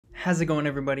How's it going,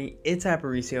 everybody? It's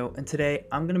Aparicio, and today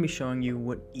I'm going to be showing you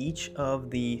what each of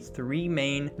the three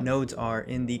main nodes are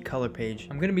in the color page.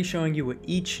 I'm going to be showing you what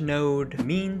each node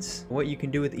means, what you can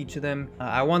do with each of them.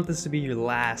 I want this to be your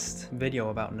last video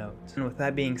about nodes. And with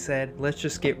that being said, let's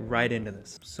just get right into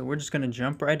this. So we're just going to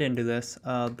jump right into this.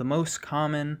 The most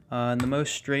common and the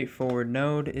most straightforward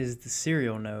node is the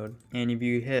serial node. And if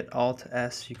you hit Alt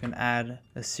S, you can add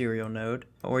a serial node,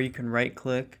 or you can right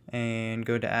click and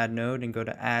go to add node and go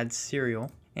to add serial.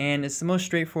 And it's the most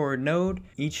straightforward node.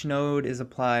 Each node is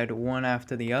applied one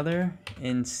after the other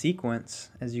in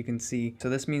sequence, as you can see. So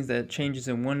this means that changes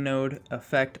in one node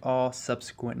affect all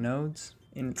subsequent nodes.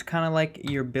 And it's kind of like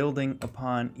you're building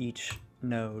upon each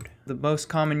node. The most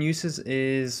common uses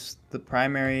is the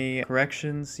primary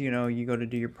corrections. You know, you go to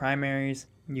do your primaries,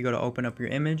 you go to open up your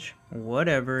image,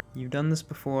 whatever. You've done this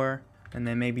before. And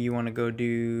then maybe you want to go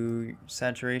do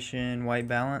saturation, white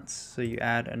balance. So you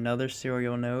add another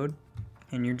serial node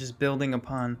and you're just building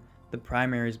upon the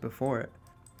primaries before it.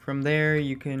 From there,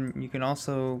 you can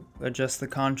also adjust the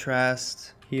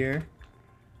contrast here,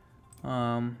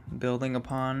 building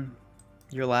upon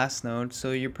your last node.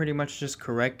 So you're pretty much just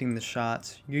correcting the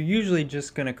shots. You're usually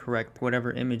just going to correct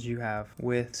whatever image you have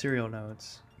with serial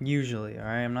nodes. Usually, all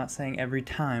right? I'm not saying every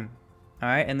time.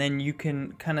 Alright, and then you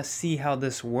can kind of see how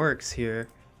this works here.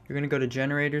 You're going to go to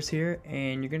generators here,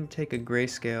 and you're going to take a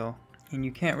grayscale. And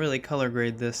you can't really color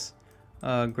grade this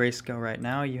grayscale right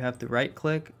now. You have to right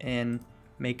click and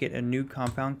make it a new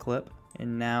compound clip.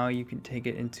 And now you can take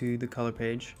it into the color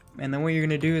page. And then what you're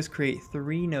going to do is create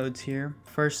three nodes here.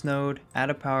 First node, add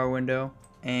a power window.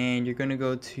 And you're going to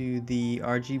go to the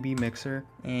RGB mixer.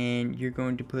 And you're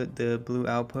going to put the blue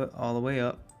output all the way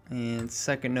up. And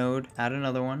second node, add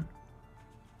another one.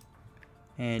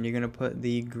 And you're going to put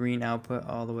the green output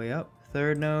all the way up.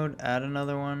 Third node, add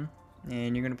another one,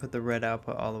 and you're going to put the red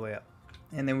output all the way up.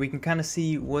 And then we can kind of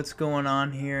see what's going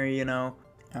on here, you know.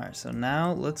 Alright, so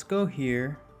now let's go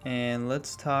here and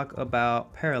let's talk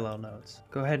about parallel nodes.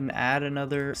 Go ahead and add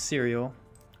another serial,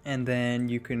 and then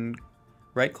you can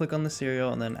right click on the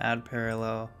serial and then add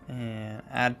parallel and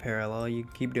add parallel. You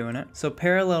can keep doing it. So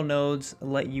parallel nodes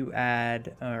let you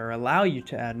add or allow you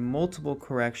to add multiple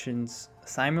corrections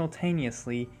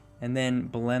simultaneously and then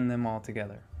blend them all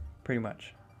together, pretty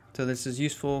much. So this is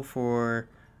useful for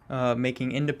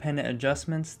making independent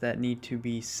adjustments that need to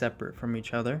be separate from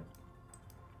each other.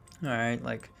 Alright,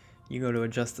 like you go to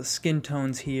adjust the skin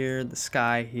tones here, the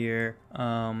sky here,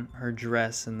 her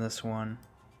dress in this one.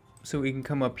 So we can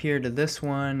come up here to this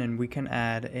one and we can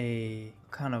add a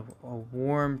kind of a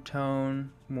warm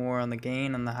tone, more on the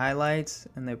gain, on the highlights,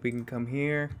 and then we can come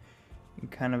here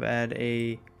and kind of add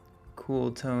a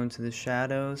cool tone to the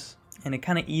shadows, and it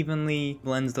kind of evenly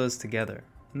blends those together.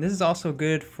 And this is also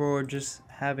good for just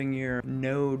having your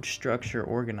node structure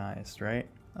organized, right?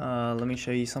 Let me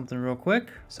show you something real quick.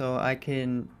 So I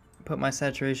can put my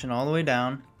saturation all the way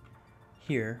down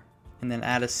here and then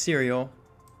add a serial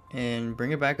and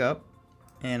bring it back up,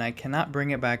 and I cannot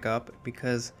bring it back up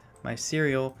because my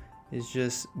serial is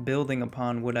just building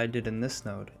upon what I did in this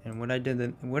node. And what I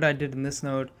did in this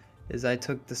node is I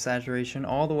took the saturation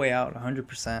all the way out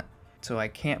 100%, so I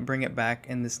can't bring it back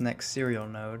in this next serial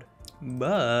node.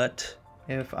 But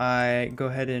if I go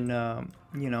ahead and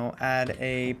you know, add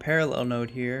a parallel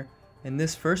node here, in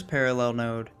this first parallel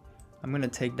node I'm gonna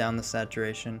take down the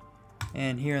saturation,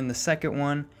 and here in the second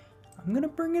one I'm gonna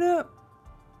bring it up.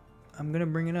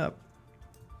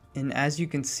 And as you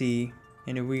can see,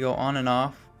 and if we go on and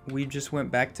off, we just went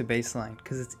back to baseline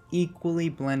because it's equally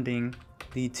blending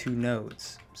the two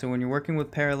nodes. So when you're working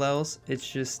with parallels, it's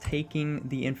just taking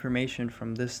the information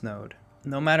from this node.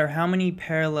 No matter how many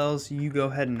parallels you go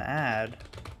ahead and add,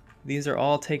 these are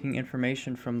all taking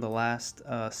information from the last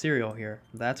serial here.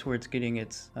 That's where it's getting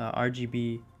its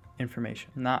RGB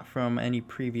information, not from any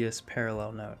previous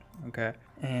parallel node. Okay,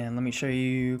 and let me show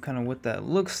you kind of what that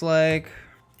looks like.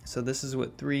 So this is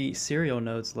what three serial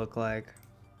nodes look like,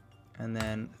 and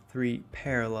then three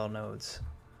parallel nodes.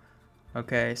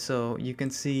 Okay, so you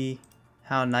can see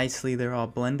how nicely they're all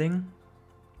blending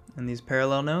in these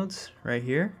parallel nodes right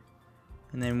here.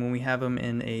 And then when we have them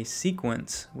in a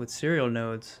sequence with serial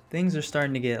nodes, things are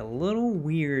starting to get a little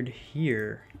weird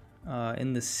here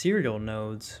in the serial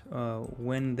nodes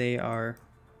when they are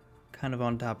kind of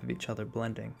on top of each other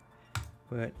blending.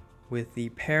 But with the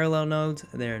parallel nodes,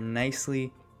 they're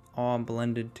nicely all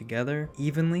blended together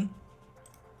evenly.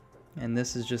 And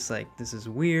this is just like, this is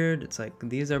weird. It's like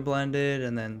these are blended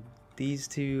and then these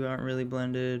two aren't really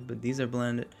blended, but these are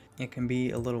blended. It can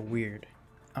be a little weird.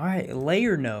 All right,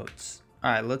 layer nodes.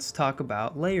 All right, let's talk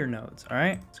about layer nodes. All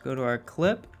right, let's go to our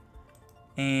clip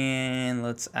and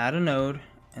let's add a node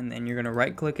and then you're gonna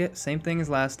right click it, same thing as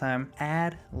last time,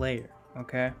 add layer.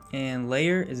 Okay, and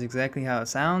layer is exactly how it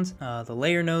sounds. The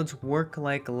layer nodes work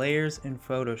like layers in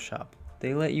Photoshop.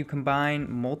 They let you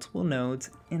combine multiple nodes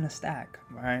in a stack,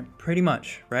 all right? Pretty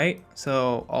much, right?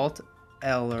 So Alt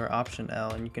L or Option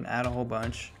L, and you can add a whole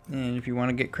bunch. And if you want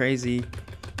to get crazy,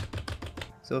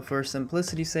 so for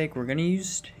simplicity's sake, we're gonna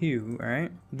use 2, all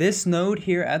right? This node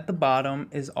here at the bottom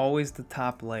is always the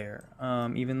top layer.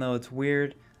 Even though it's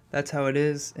weird, that's how it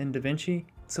is in Davinci.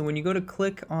 So when you go to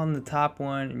click on the top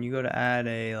one and you go to add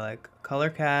a like color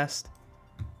cast,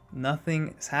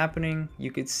 nothing is happening.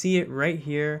 You could see it right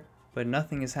here, but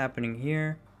nothing is happening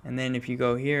here. And then if you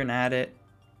go here and add it,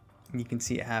 you can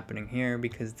see it happening here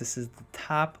because this is the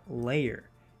top layer.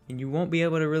 And you won't be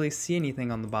able to really see anything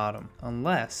on the bottom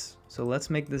unless, so let's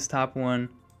make this top one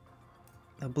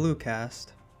a blue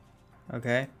cast,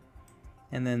 okay?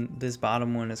 And then this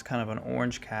bottom one is kind of an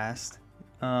orange cast.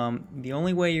 The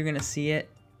only way you're gonna see it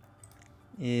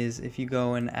is if you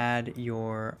go and add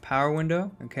your power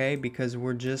window, okay? Because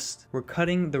we're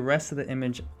cutting the rest of the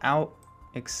image out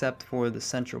except for the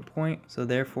central point. So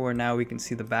therefore now we can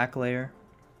see the back layer.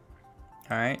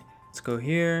 All right, let's go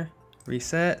here,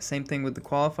 reset, same thing with the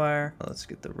qualifier. Let's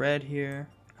get the red here.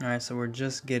 All right, so we're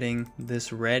just getting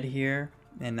this red here.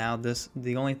 And now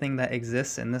the only thing that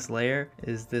exists in this layer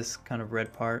is this kind of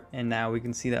red part. And now we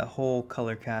can see that whole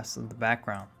color cast of the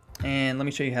background. And let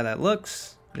me show you how that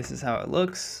looks. This is how it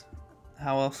looks.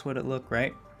 How else would it look,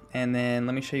 right? And then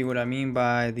let me show you what I mean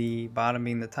by the bottom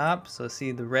being the top. So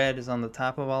see, the red is on the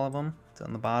top of all of them. It's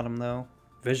on the bottom though.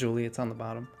 Visually, it's on the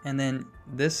bottom. And then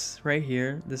this right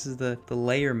here, this is the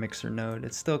layer mixer node.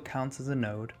 It still counts as a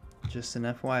node, just an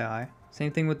FYI.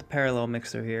 Same thing with the parallel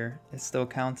mixer here. It still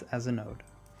counts as a node.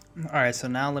 All right, so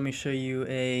now let me show you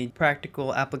a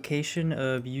practical application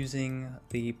of using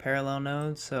the parallel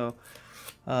node. So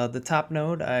the top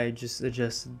node, I just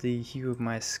adjusted the hue of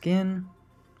my skin.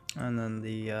 And then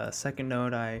the second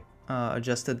node, I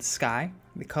adjusted the sky,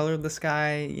 the color of the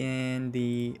sky, and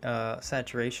the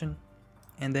saturation.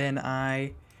 And then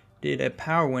I did a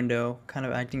power window, kind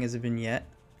of acting as a vignette,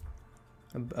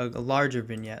 a larger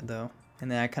vignette though. And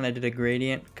then I kind of did a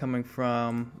gradient coming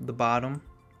from the bottom,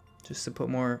 just to put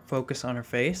more focus on her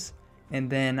face. And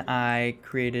then I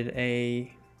created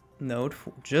a node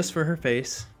just for her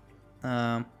face.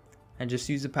 I just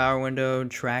used the power window,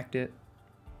 tracked it.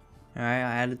 All right,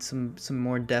 I added some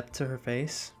more depth to her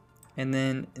face. And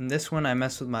then in this one, I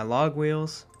messed with my log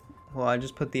wheels. Well, I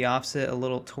just put the offset a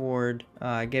little toward,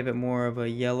 I gave it more of a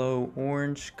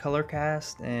yellow-orange color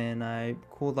cast, and I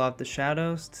cooled off the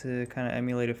shadows to kind of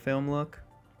emulate a film look.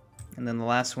 And then the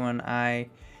last one, I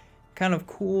kind of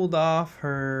cooled off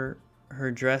her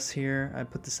dress here. I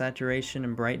put the saturation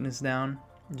and brightness down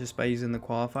just by using the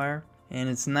qualifier. And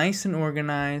it's nice and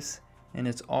organized, and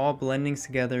it's all blending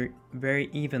together very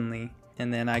evenly.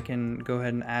 And then I can go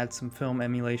ahead and add some film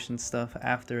emulation stuff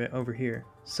after it over here.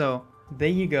 So there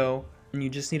you go, and you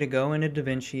just need to go into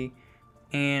Davinci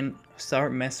and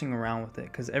start messing around with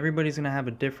it, because everybody's gonna have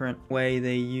a different way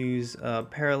they use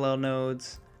parallel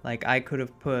nodes. Like I could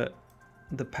have put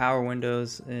the power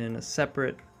windows in a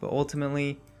separate, but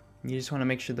ultimately you just want to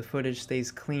make sure the footage stays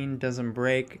clean, doesn't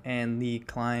break, and the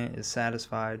client is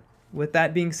satisfied. With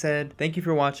that being said, thank you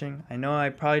for watching. I know I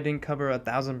probably didn't cover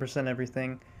 1000%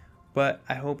 everything, but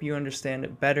I hope you understand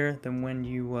it better than when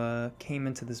you came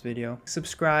into this video.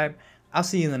 Subscribe. I'll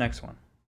see you in the next one.